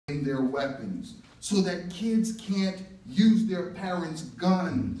their weapons so that kids can't use their parents'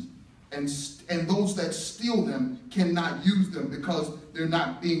 guns, and those that steal them cannot use them because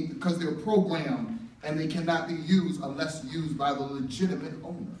they're programmed and they cannot be used unless used by the legitimate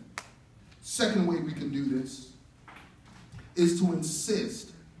owner. Second way we can do this is to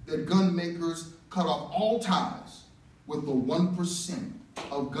insist that gun makers cut off all ties with the 1%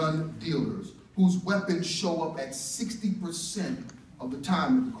 of gun dealers whose weapons show up at 60% of the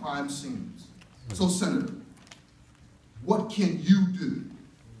time at the crime scenes. So, Senator, what can you do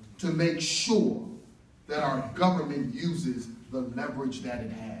to make sure that our government uses the leverage that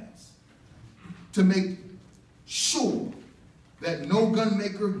it has? To make sure that no gun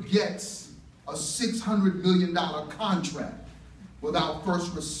maker gets a $600 million contract without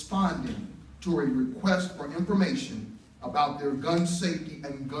first responding to a request for information about their gun safety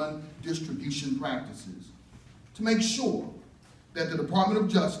and gun distribution practices. To make sure that the Department of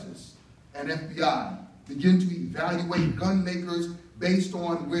Justice and FBI begin to evaluate gun makers based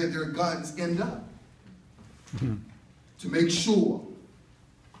on where their guns end up. To make sure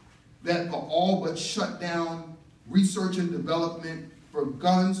that the all but shut down research and development for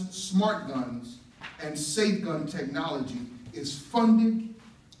guns, smart guns, and safe gun technology is funded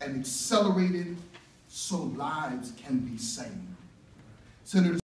and accelerated so lives can be saved. Senator